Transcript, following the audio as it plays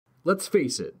Let's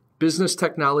face it, business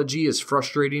technology is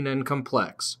frustrating and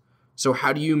complex. So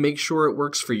how do you make sure it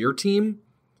works for your team?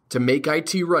 To make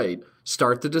IT right,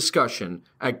 start the discussion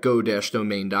at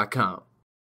go-domain.com.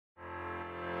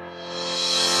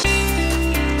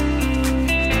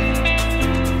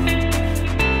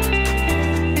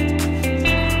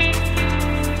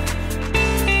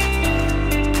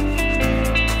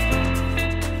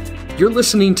 You're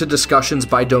listening to Discussions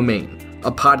by Domain,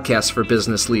 a podcast for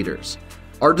business leaders.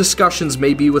 Our discussions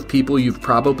may be with people you've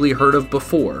probably heard of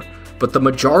before, but the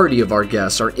majority of our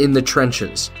guests are in the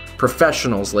trenches,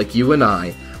 professionals like you and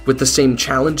I, with the same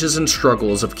challenges and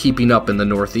struggles of keeping up in the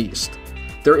Northeast.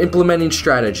 They're implementing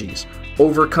strategies,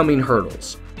 overcoming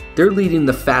hurdles. They're leading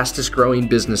the fastest growing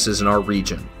businesses in our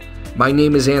region. My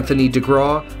name is Anthony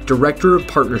DeGraw, Director of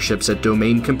Partnerships at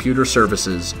Domain Computer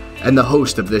Services, and the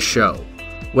host of this show.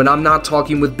 When I'm not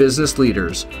talking with business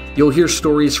leaders, you'll hear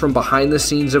stories from behind the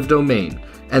scenes of Domain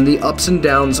and the ups and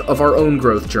downs of our own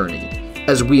growth journey,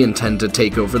 as we intend to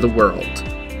take over the world.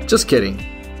 Just kidding.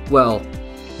 Well,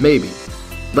 maybe.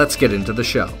 Let's get into the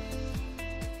show.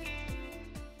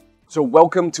 So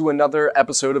welcome to another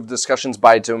episode of Discussions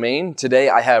by Domain. Today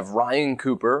I have Ryan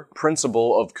Cooper,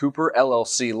 principal of Cooper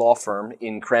LLC law firm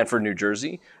in Cranford, New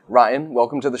Jersey. Ryan,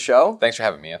 welcome to the show. Thanks for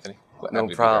having me, Anthony. No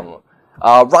problem.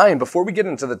 Ryan, before we get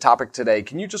into the topic today,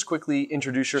 can you just quickly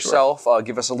introduce yourself,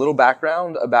 give us a little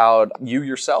background about you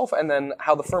yourself, and then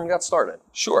how the firm got started?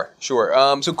 Sure.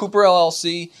 So Cooper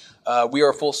LLC, we are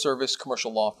a full-service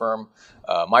commercial law firm.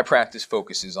 My practice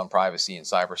focuses on privacy and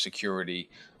cybersecurity,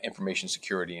 information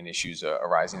security, and issues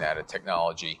arising out of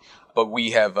technology. But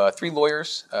we have 3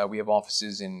 lawyers. We have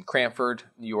offices in Cranford,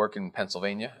 New York, and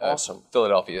Pennsylvania. Awesome.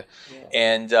 Philadelphia.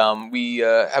 Yeah. And we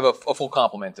have a full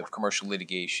complement of commercial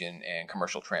litigation and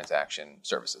commercial transaction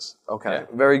services. Okay, yeah.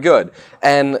 Very good.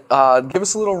 And give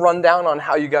us a little rundown on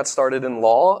how you got started in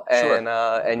law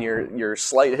and your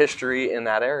slight history in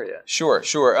that area. Sure.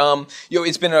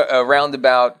 It's been a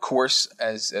roundabout course,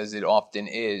 as it often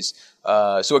is.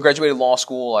 So I graduated law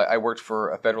school. I worked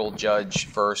for a federal judge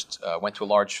first, went to a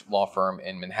large law firm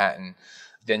in Manhattan,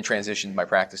 then transitioned my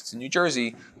practice to New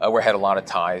Jersey, where I had a lot of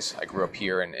ties. I grew up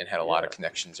here and had a lot of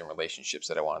connections and relationships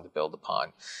that I wanted to build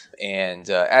upon. And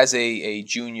as a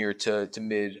junior to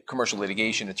mid commercial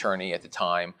litigation attorney at the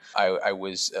time, I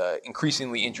was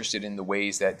increasingly interested in the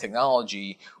ways that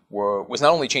technology was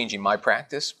not only changing my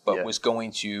practice, but was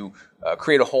going to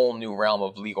create a whole new realm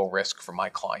of legal risk for my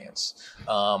clients.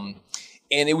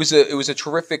 And it was a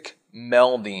terrific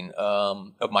melding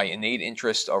of my innate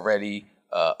interest already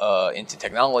into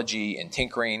technology and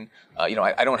tinkering. I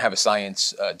don't have a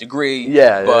science degree,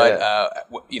 but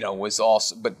was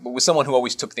someone who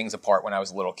always took things apart when I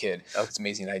was a little kid. Okay. It's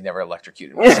amazing I never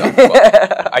electrocuted myself.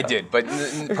 Well, I did, but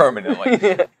permanently.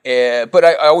 But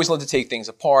I always loved to take things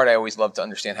apart. I always loved to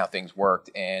understand how things worked,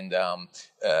 and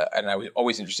I was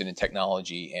always interested in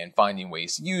technology and finding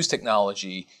ways to use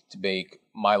technology to make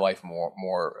my life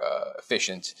more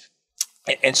efficient.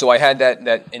 And so I had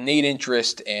that innate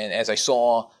interest, and as I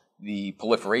saw the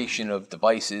proliferation of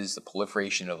devices, the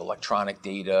proliferation of electronic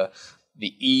data,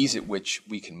 the ease at which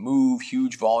we can move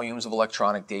huge volumes of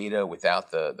electronic data without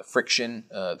the friction,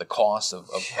 the cost of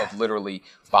literally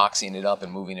boxing it up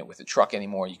and moving it with a truck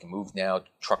anymore. You can move now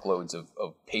truckloads of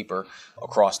paper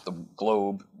across the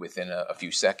globe within a few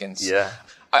seconds. Yeah.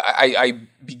 I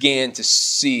began to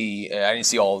see, I didn't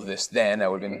see all of this then, I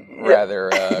would have been rather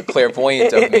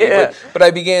clairvoyant of me, but I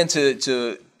began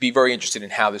to be very interested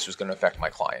in how this was going to affect my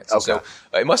clients. Okay. And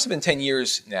so it must have been 10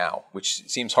 years now, which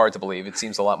seems hard to believe. It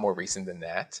seems a lot more recent than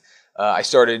that. I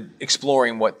started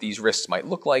exploring what these risks might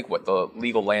look like, what the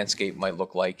legal landscape might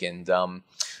look like, and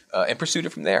pursued it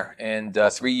from there. And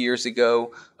 3 years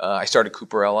ago, I started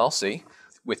Cooper LLC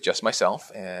with just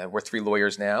myself. We're 3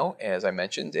 lawyers now, as I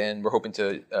mentioned, and we're hoping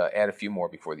to add a few more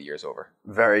before the year's over.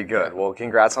 Very good. Well,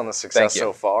 congrats on the success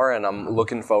so far, and I'm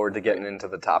looking forward to getting into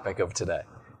the topic of today.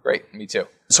 Great, me too.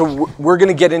 So we're going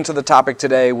to get into the topic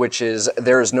today, which is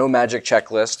there is no magic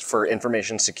checklist for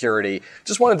information security.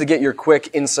 Just wanted to get your quick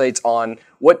insights on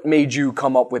what made you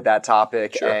come up with that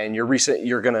topic. Sure. And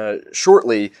you're going to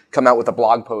shortly come out with a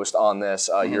blog post on this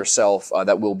yourself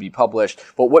that will be published.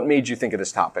 But what made you think of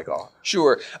this topic?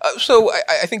 Sure. So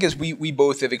I think as we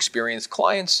both have experienced,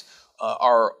 clients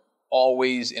are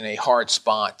always in a hard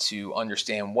spot to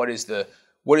understand what is the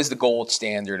gold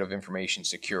standard of information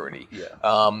security.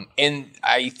 Yeah. And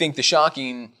I think the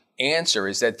shocking answer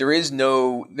is that there is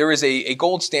a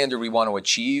gold standard we want to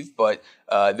achieve, but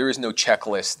there is no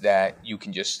checklist that you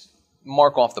can just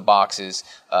mark off the boxes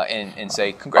and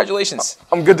say, congratulations.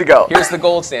 I'm good to go. Here's the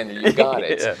gold standard. You got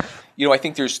it. Yeah. I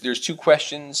think there's two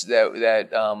questions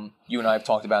that you and I have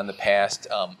talked about in the past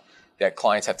that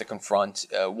clients have to confront.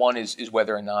 One is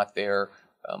whether or not they're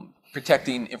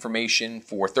protecting information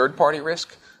for third-party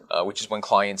risk, which is when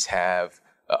clients have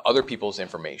other people's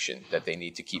information that they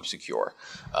need to keep secure.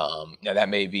 Now, that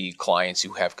may be clients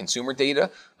who have consumer data,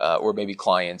 or maybe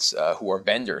clients who are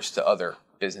vendors to other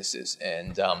businesses,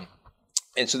 and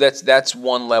so that's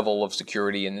one level of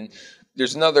security. And then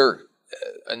there's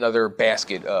another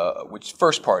basket, which is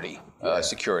first-party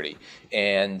security,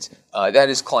 and that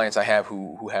is clients I have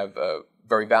who have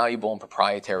very valuable and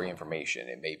proprietary information.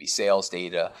 It may be sales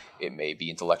data, it may be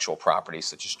intellectual property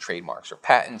such as trademarks or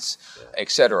patents, et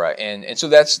cetera. And so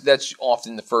that's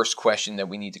often the first question that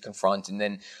we need to confront. And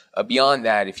then beyond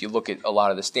that, if you look at a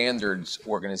lot of the standards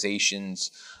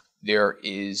organizations, there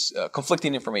is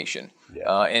conflicting information.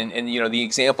 And the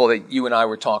example that you and I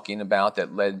were talking about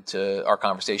that led to our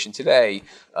conversation today,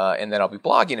 and that I'll be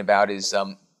blogging about, is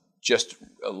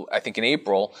I think in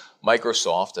April,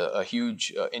 Microsoft, a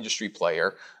huge industry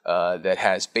player that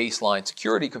has baseline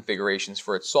security configurations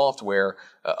for its software,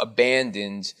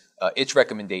 abandoned its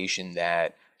recommendation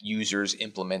that users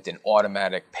implement an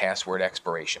automatic password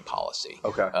expiration policy,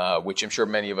 which I'm sure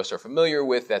many of us are familiar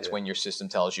with. That's when your system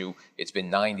tells you it's been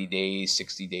 90 days,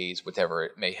 60 days, whatever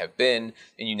it may have been,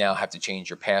 and you now have to change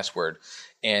your password.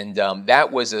 And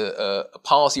that was a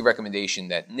policy recommendation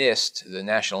that NIST, the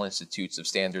National Institutes of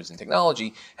Standards and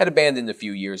Technology, had abandoned a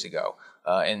few years ago.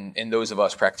 And those of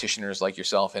us practitioners like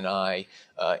yourself and I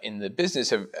in the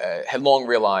business had long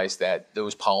realized that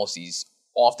those policies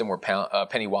often were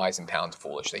penny wise and pound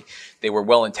foolish. They were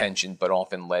well-intentioned, but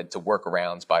often led to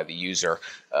workarounds by the user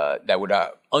that would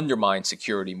undermine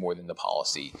security more than the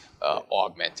policy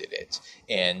augmented it.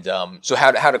 And so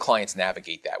how do clients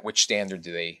navigate that? Which standard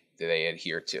do they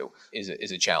adhere to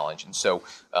is a challenge. And so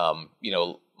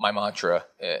my mantra,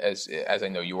 as I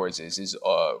know yours is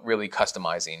really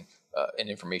customizing an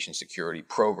information security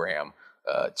program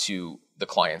to the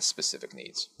client's specific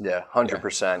needs. Yeah,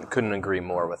 100%. Couldn't agree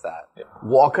more with that. Yeah.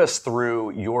 Walk us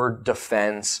through your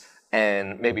defense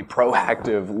and maybe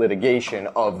proactive litigation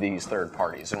of these third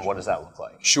parties, and what does that look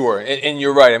like? Sure, and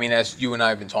you're right. I mean, as you and I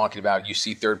have been talking about, you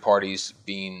see third parties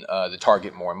being the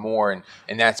target more and more,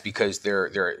 and that's because they're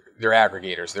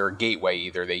aggregators. They're a gateway.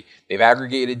 Either they've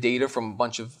aggregated data from a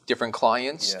bunch of different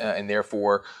clients, and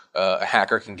therefore a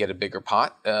hacker can get a bigger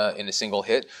pot in a single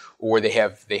hit, or they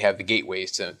have the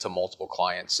gateways to multiple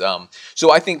clients.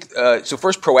 So I think so.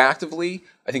 First, proactively,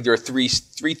 I think there are three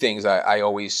things I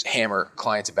always hammer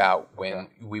clients about when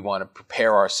we want to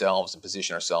prepare ourselves and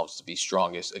position ourselves to be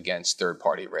strongest against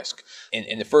third-party risk.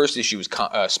 And the first issue is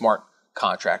smart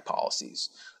contract policies.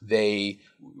 They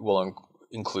will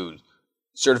include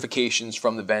certifications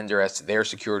from the vendor as to their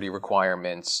security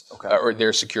requirements or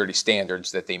their security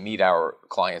standards, that they meet our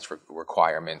clients'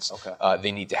 requirements.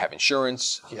 They need to have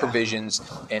insurance provisions,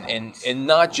 and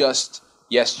not just,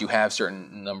 yes, you have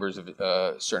certain numbers of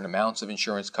certain amounts of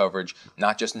insurance coverage,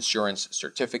 not just insurance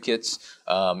certificates.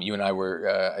 You and I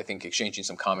were, I think, exchanging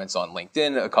some comments on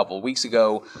LinkedIn a couple of weeks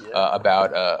ago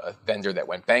about a vendor that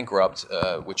went bankrupt,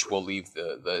 which will leave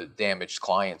the damaged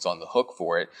clients on the hook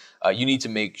for it. You need to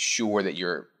make sure that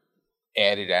you're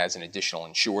added as an additional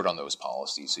insured on those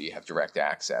policies, so you have direct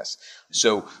access.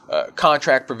 So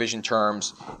contract provision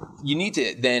terms, you need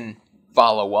to then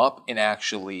follow up and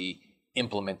actually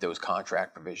implement those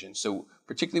contract provisions. So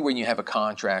particularly when you have a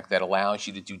contract that allows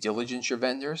you to due diligence your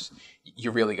vendors,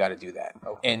 you really got to do that.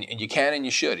 And you can and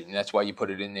you should, and that's why you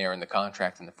put it in there in the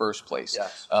contract in the first place.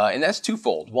 And that's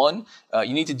twofold. One,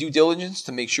 you need to due diligence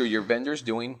to make sure your vendor's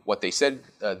doing what they said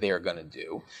they are going to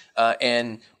do.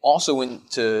 And also,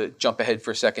 to jump ahead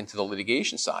for a second to the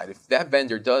litigation side, if that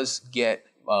vendor does get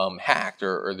hacked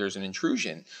or there's an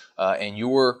intrusion and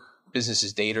your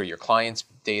business's data or your client's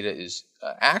data is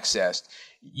accessed,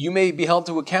 you may be held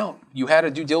to account. You had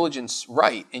a due diligence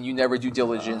right, and you never due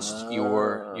diligenced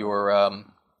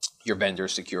your vendor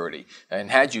security.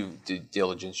 And had you due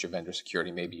diligence your vendor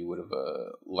security, maybe you would have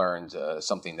learned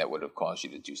something that would have caused you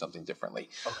to do something differently.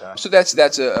 So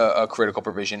that's a critical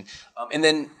provision. And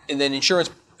then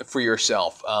insurance for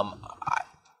yourself.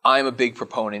 I'm a big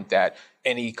proponent that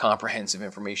any comprehensive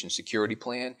information security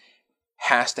plan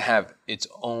has to have its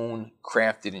own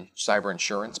crafted cyber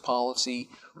insurance policy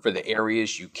for the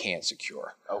areas you can't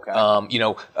secure.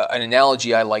 An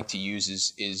analogy I like to use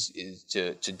is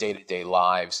to day-to-day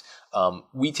lives.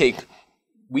 We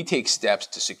take steps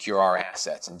to secure our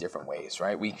assets in different ways,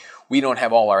 right? We don't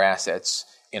have all our assets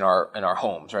in our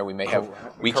homes, right? We may have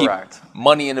we Correct. keep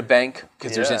money in a bank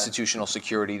because there's Yeah. institutional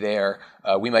security there.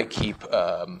 We might keep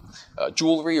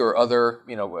jewelry or other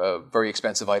very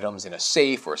expensive items in a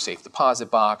safe or a safe deposit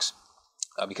box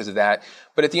because of that.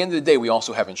 But at the end of the day, we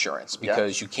also have insurance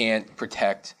because you can't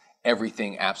protect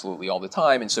everything absolutely all the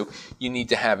time, and so you need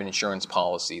to have an insurance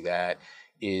policy that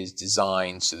is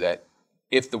designed so that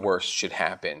if the worst should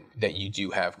happen, that you do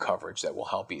have coverage that will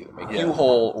help either make you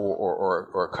whole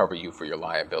or cover you for your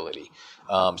liability.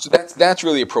 So that's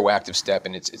really a proactive step,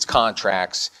 and it's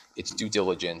contracts, it's due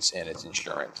diligence, and it's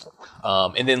insurance.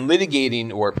 And then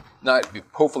litigating, or not,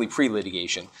 hopefully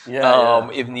pre-litigation,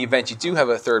 in the event you do have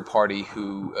a third party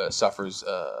who suffers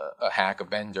a hack, a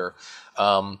vendor,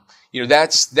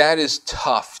 that is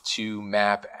tough to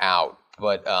map out.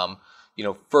 But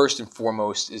first and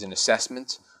foremost is an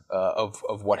assessment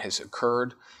of what has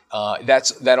occurred.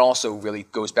 That also really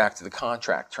goes back to the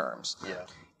contract terms. Yeah.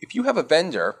 If you have a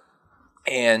vendor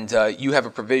and you have a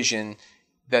provision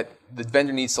that the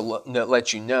vendor needs to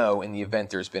let you know in the event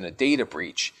there's been a data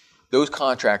breach, those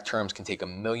contract terms can take a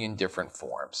million different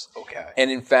forms. Okay. And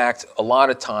in fact, a lot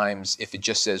of times, if it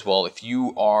just says, well, if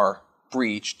you are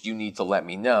breached, you need to let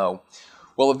me know.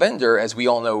 Well, a vendor, as we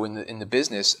all know in the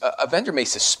business, a vendor may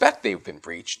suspect they've been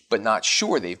breached, but not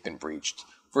sure they've been breached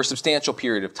for a substantial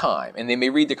period of time. And they may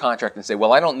read the contract and say,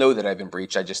 well, I don't know that I've been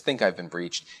breached, I just think I've been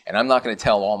breached, and I'm not going to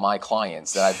tell all my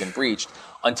clients that I've been breached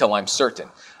until I'm certain.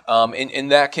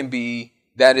 And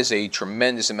that is a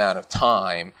tremendous amount of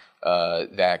time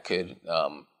that could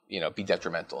be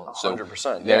detrimental.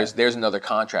 100%. There's another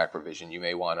contract provision you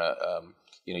may want to,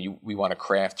 we want to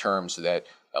craft terms so that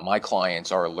my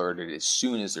clients are alerted as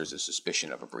soon as there's a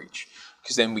suspicion of a breach,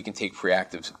 because then we can take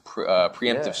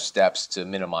preemptive steps to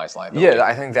minimize liability. Yeah,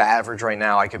 I think the average right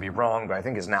now, I could be wrong, but I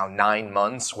think is now 9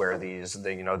 months where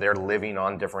they're living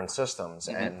on different systems,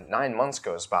 and 9 months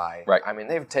goes by. Right. I mean,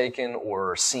 they've taken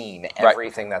or seen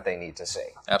everything that they need to see.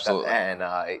 Absolutely. And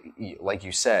like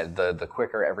you said, the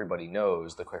quicker everybody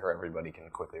knows, the quicker everybody can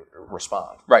quickly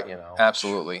respond. Right.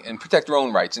 Absolutely, and protect their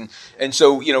own rights. And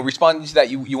so, responding to that,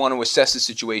 you want to assess the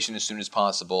situation as soon as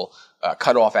possible.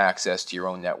 Cut off access to your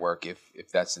own network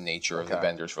if that's the nature of the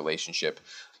vendor's relationship.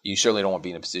 You certainly don't want to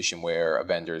be in a position where a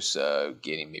vendor's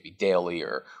getting maybe daily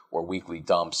or weekly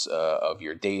dumps of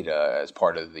your data as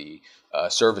part of the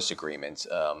service agreement,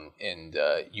 and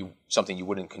something you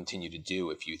wouldn't continue to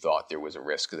do if you thought there was a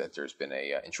risk that there's been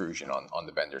a intrusion on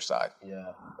the vendor side.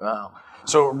 Yeah. Wow.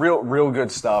 So real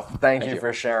good stuff. Thank you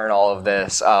for sharing all of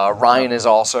this. Ryan is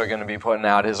also going to be putting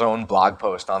out his own blog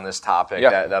post on this topic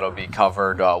that'll be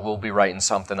covered. We'll be writing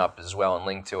something up as well and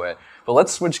link to it. But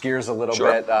let's switch gears a little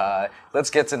bit. Let's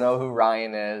get to know who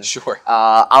Ryan is. Sure.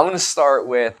 I'm going to start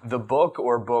with the book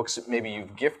or books maybe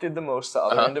you've gifted the most to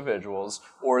other individuals,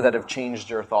 or that have changed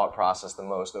your thought process the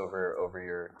most over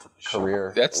your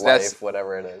career, life,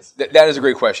 whatever it is. That is a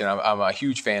great question. I'm a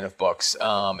huge fan of books,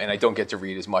 and I don't get to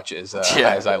read as much as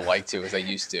I like to, as I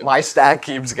used to. My stack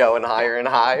keeps going higher and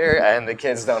higher, and the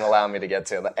kids don't allow me to get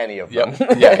to any of them.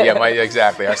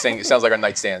 Exactly. I was saying, it sounds like our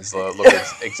nightstands look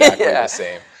exactly the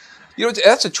same.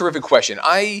 That's a terrific question.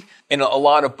 And a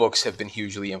lot of books have been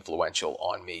hugely influential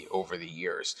on me over the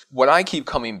years. What I keep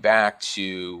coming back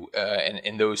to,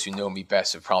 and those who know me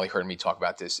best have probably heard me talk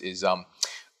about this, is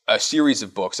a series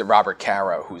of books that Robert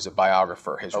Caro, who's a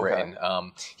biographer, has written.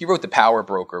 He wrote The Power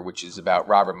Broker, which is about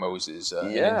Robert Moses,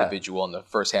 an individual in the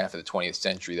first half of the 20th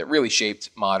century that really shaped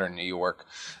modern New York.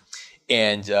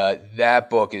 And that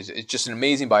book is just an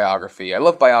amazing biography. I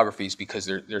love biographies because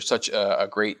they're such a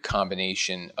great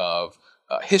combination of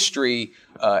history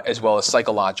as well as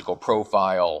psychological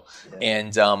profile.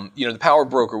 And The Power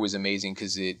Broker was amazing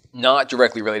because it not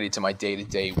directly related to my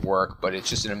day-to-day work, but it's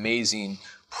just an amazing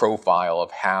profile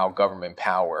of how government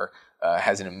power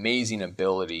has an amazing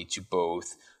ability to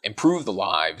both improve the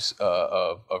lives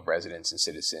of residents and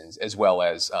citizens, as well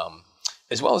as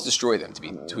destroy them, to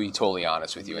be totally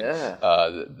honest with you. And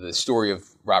the story of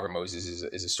Robert Moses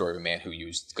is a story of a man who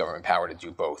used government power to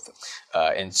do both.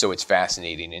 And so it's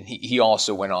fascinating. And he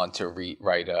also went on to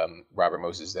write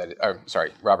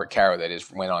Robert Caro, that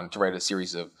is, went on to write a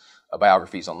series of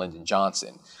biographies on Lyndon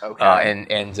Johnson.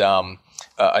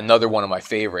 Another one of my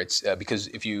favorites, because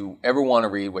if you ever want to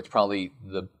read what's probably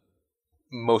the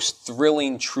most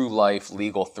thrilling true life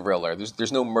legal thriller.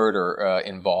 There's no murder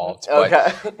involved,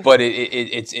 but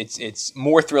it's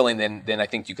more thrilling than I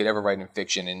think you could ever write in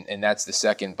fiction, and that's the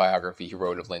second biography he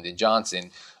wrote of Lyndon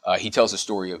Johnson. He tells the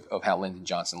story of how Lyndon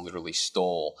Johnson literally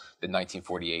stole the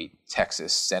 1948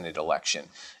 Texas Senate election,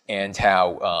 and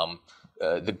how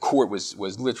the court was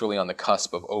literally on the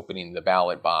cusp of opening the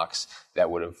ballot box, that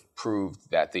would have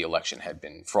proved that the election had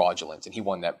been fraudulent, and he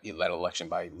won that election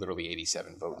by literally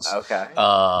 87 votes. Okay.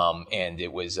 And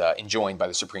it was enjoined by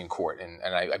the Supreme Court, and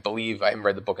I believe, I haven't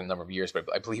read the book in a number of years, but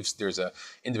I believe there's a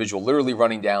individual literally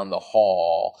running down the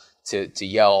hall to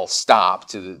yell stop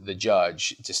to the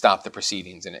judge to stop the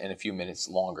proceedings, and in a few minutes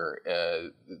longer,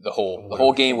 the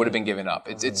whole game would have been given up.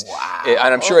 Wow. And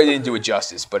I'm sure I didn't do it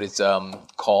justice, but it's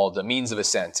called The Means of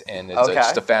Ascent, and it's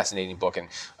just a fascinating book, and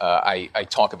I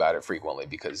talk about it frequently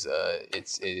because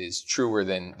it is truer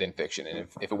than fiction, and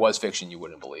if it was fiction, you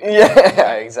wouldn't believe it.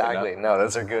 Yeah, exactly. You know? No,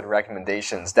 those are good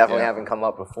recommendations. Definitely haven't come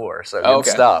up before, so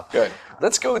good stuff. Good.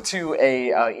 Let's go to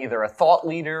either a thought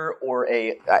leader or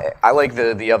I like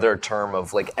the other term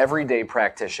of like everyday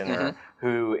practitioner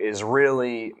who is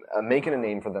really making a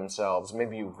name for themselves.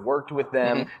 Maybe you've worked with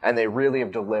them and they really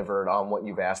have delivered on what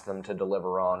you've asked them to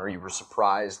deliver on, or you were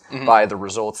surprised by the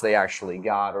results they actually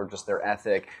got, or just their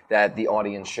ethic that the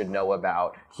audience should know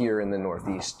about here in the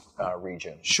Northeast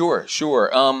region. Sure.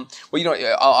 Well,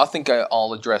 I think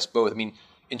I'll address both. I mean,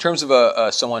 in terms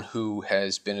of someone who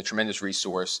has been a tremendous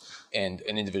resource and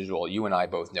an individual you and I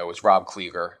both know is Rob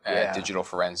Cleaver at Digital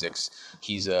Forensics.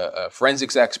 He's a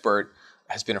forensics expert,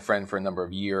 has been a friend for a number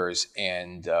of years,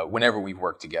 and whenever we've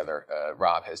worked together,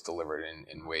 Rob has delivered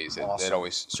in ways that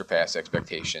always surpass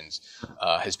expectations,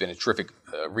 has been a terrific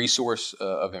resource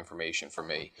of information for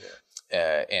me,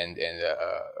 and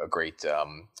a great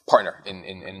partner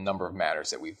in a number of matters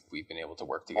that we've been able to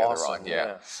work together on.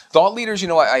 Yeah. Thought leaders,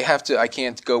 I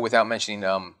can't go without mentioning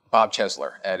Bob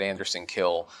Chesler at Anderson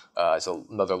Kill. Is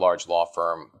another large law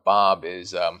firm. Bob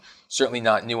is certainly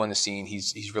not new on the scene.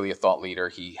 He's really a thought leader.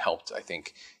 He helped, I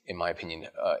think, in my opinion,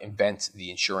 invent the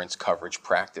insurance coverage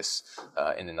practice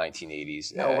in the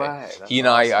 1980s. No way. He and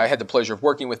I had the pleasure of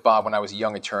working with Bob when I was a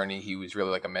young attorney. He was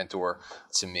really like a mentor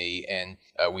to me, and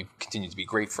we've continued to be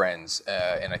great friends,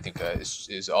 and I think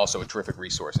is also a terrific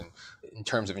resource. And in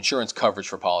terms of insurance coverage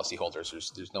for policyholders,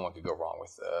 there's no one could go wrong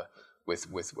with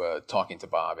talking to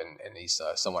Bob, and he's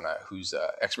someone whose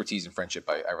expertise and friendship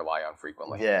I rely on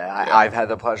frequently. I've had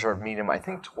the pleasure of meeting him, I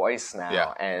think, twice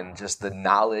now, and just the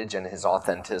knowledge and his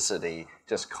authenticity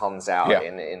just comes out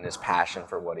in his passion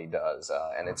for what he does,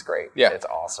 and it's great. It's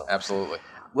awesome. Absolutely.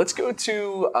 Let's go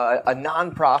to a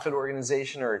nonprofit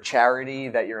organization or a charity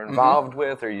that you're involved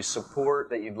with or you support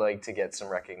that you'd like to get some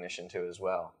recognition to as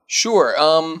well. Sure.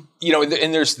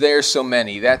 And there's so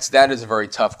many. That is a very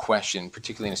tough question,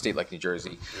 particularly in a state like New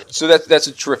Jersey. So that's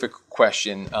a terrific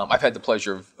question. I've had the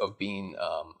pleasure of being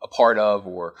a part of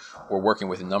or working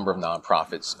with a number of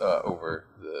nonprofits over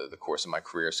the course of my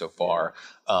career so far.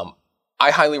 I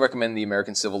highly recommend the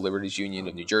American Civil Liberties Union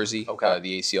of New Jersey,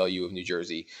 the ACLU of New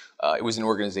Jersey. It was an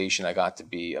organization I got to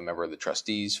be a member of the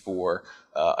trustees for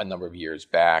a number of years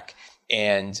back.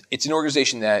 And it's an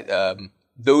organization that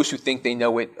those who think they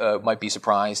know it might be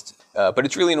surprised, but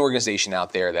it's really an organization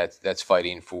out there that's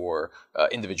fighting for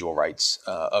individual rights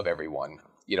of everyone,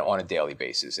 on a daily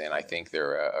basis. And I think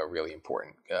they're a really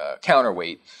important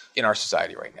counterweight in our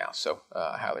society right now. So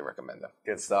I highly recommend them.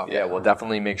 Good stuff. Yeah, we'll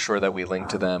definitely make sure that we link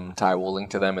to them. Ty will link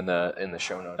to them in the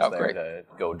show notes to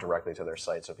go directly to their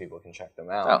site so people can check them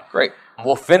out. Oh, great.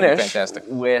 We'll finish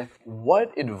with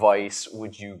what advice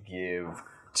would you give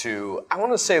to, I don't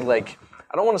want to say like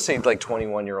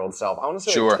 21-year-old self. I want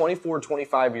to say like 24,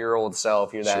 25-year-old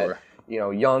self. You're that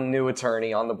young new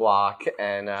attorney on the block,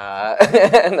 and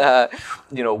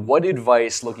what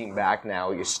advice, looking back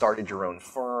now, you started your own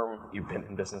firm, you've been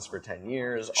in business for 10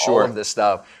 years, all of this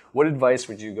stuff. What advice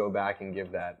would you go back and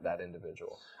give that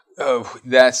individual? Oh,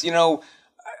 that's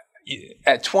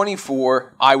at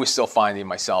 24, I was still finding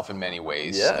myself in many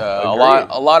ways. A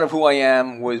lot of who I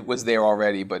am was there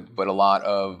already, but a lot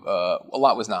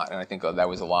was not, and I think that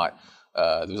was a lot.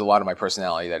 There was a lot of my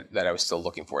personality that I was still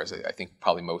looking for, as I think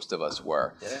probably most of us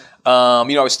were. I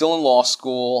was still in law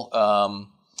school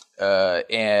at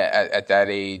that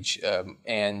age, I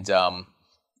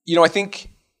think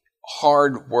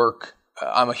hard work.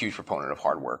 I'm a huge proponent of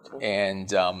hard work, and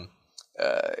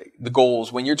the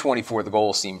goals. When you're 24, the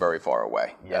goals seem very far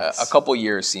away. A couple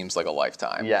years seems like a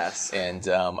lifetime. And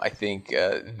I think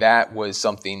that was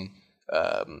something.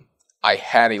 I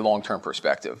had a long-term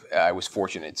perspective. I was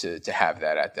fortunate to have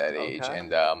that at that age,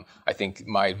 and I think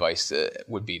my advice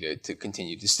would be to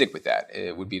continue to stick with that.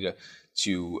 It would be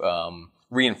to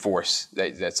reinforce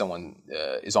that someone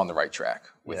is on the right track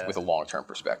with a long-term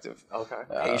perspective. Okay.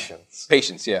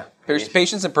 Patience, yeah.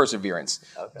 Patience and perseverance.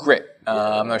 Okay. Grit.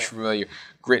 I'm not sure familiar.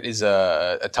 Grit is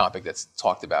a topic that's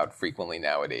talked about frequently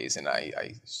nowadays, and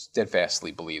I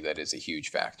steadfastly believe that is a huge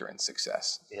factor in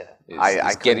success. Yeah.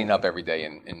 Is getting up every day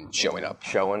and showing up.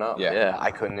 Showing up. Yeah.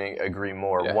 I couldn't agree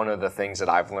more. Yeah. One of the things that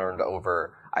I've learned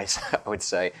over, I would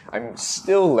say, I'm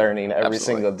still learning every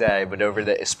single day, but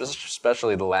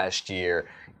especially the last year,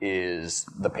 is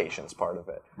the patience part of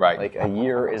it. Right. Like a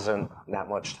year isn't that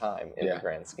much time in the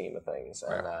grand scheme of things,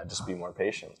 and just be more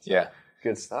patient. So, yeah.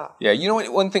 Good stuff. Yeah, you know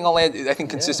what? One thing I'll add, I think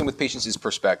consistent with patience is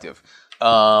perspective.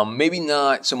 Maybe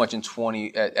not so much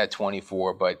at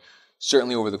 24, but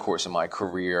certainly over the course of my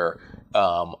career,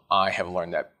 I have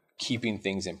learned that keeping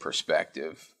things in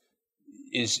perspective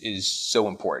is so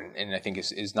important, and I think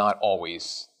is not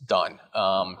always done.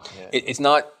 It's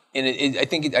not, and I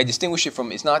think I distinguish it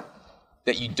from. It's not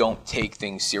that you don't take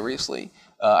things seriously.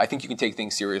 I think you can take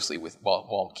things seriously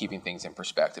while keeping things in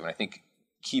perspective, and I think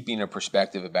keeping a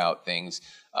perspective about things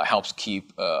helps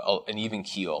keep an even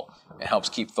keel, and helps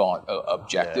keep thought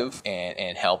objective,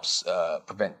 and helps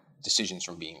prevent decisions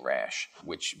from being rash,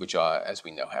 which as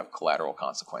we know, have collateral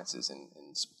consequences and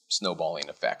snowballing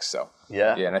effects. So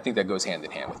and I think that goes hand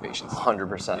in hand with patience.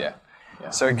 100%. Yeah.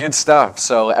 So good stuff.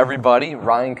 So everybody,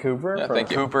 Ryan Cooper from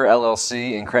Cooper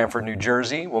LLC in Cranford, New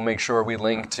Jersey. We'll make sure we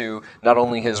link to not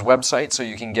only his website, so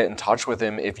you can get in touch with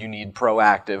him if you need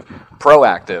proactive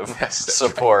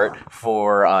support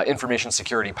for information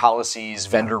security policies,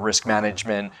 vendor risk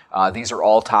management. These are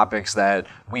all topics that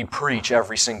we preach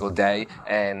every single day,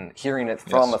 and hearing it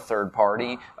from a third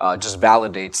party just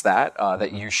validates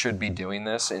that you should be doing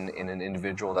this in an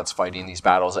individual that's fighting these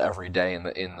battles every day in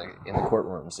the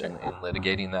courtrooms and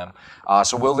litigating them.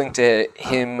 So we'll link to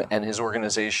him and his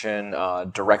organization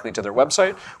directly to their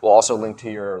website. We'll also link to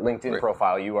your LinkedIn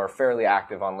profile. You are fairly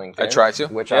active on LinkedIn. I try to.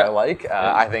 Which I like.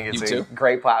 I think it's a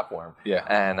great platform. Yeah.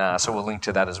 And so we'll link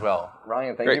to that as well.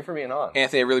 Ryan, thank you for being on.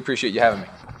 Anthony, I really appreciate you having me.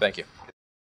 Thank you.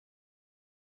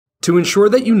 To ensure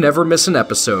that you never miss an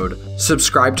episode,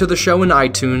 subscribe to the show in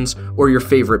iTunes or your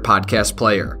favorite podcast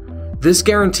player. This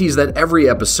guarantees that every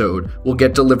episode will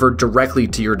get delivered directly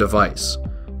to your device.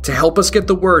 To help us get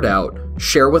the word out,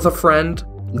 share with a friend,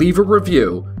 leave a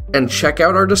review, and check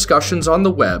out our discussions on the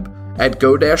web at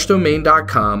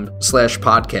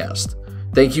go-domain.com/podcast.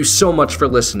 Thank you so much for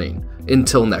listening.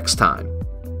 Until next time.